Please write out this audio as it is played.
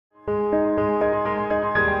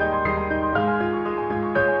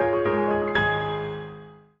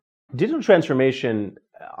Digital transformation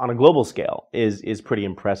on a global scale is pretty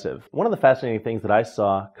impressive. One of the fascinating things that I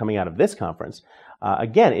saw coming out of this conference,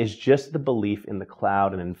 again, is just the belief in the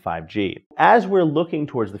cloud and in 5G. As we're looking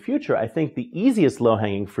towards the future, I think the easiest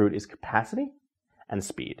low-hanging fruit is capacity and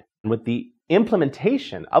speed. And with the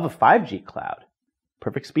implementation of a 5G cloud,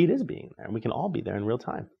 perfect speed is being there, and we can all be there in real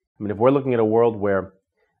time. I mean, if we're looking at a world where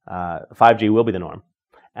 5G will be the norm,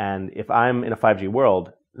 and if I'm in a 5G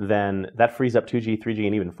world, then that frees up 2G, 3G,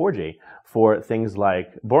 and even 4G for things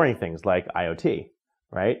like boring things like IoT,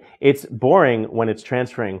 right? It's boring when it's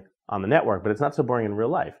transferring on the network, but it's not so boring in real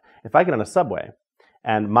life. If I get on a subway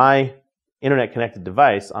and my internet-connected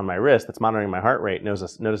device on my wrist that's monitoring my heart rate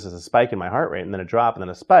notices a spike in my heart rate and then a drop and then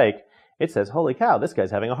a spike, it says, holy cow, this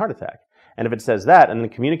guy's having a heart attack. And if it says that and then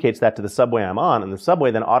communicates that to the subway I'm on, and the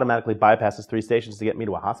subway then automatically bypasses 3 stations to get me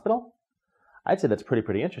to a hospital, I'd say that's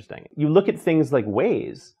pretty interesting. You look at things like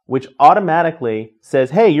Waze, which automatically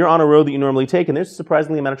says, hey, you're on a road that you normally take and there's a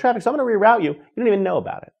surprisingly amount of traffic, so I'm going to reroute you. You don't even know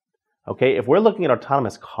about it. Okay, if we're looking at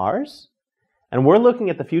autonomous cars and we're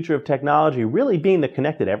looking at the future of technology really being the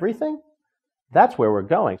connected everything, that's where we're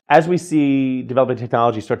going. As we see developing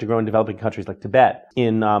technology start to grow in developing countries like Tibet,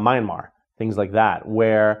 in Myanmar, things like that,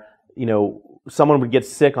 where someone would get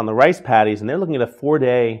sick on the rice paddies and they're looking at a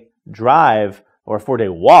 4-day drive or a 4-day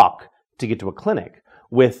walk to get to a clinic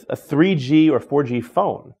with a 3G or 4G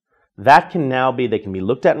phone. That can now be, they can be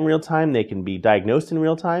looked at in real time, they can be diagnosed in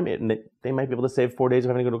real time, and they might be able to save 4 days of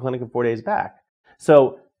having to go to a clinic and 4 days back.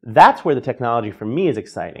 So that's where the technology for me is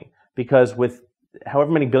exciting, because with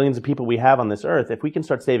however many billions of people we have on this earth, if we can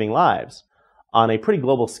start saving lives on a pretty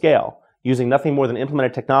global scale, using nothing more than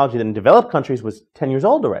implemented technology that in developed countries was 10 years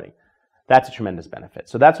old already, that's a tremendous benefit.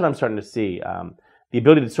 So that's what I'm starting to see. The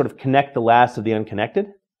ability to sort of connect the last of the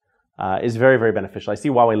unconnected is very beneficial. I see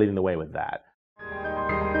Huawei leading the way with that.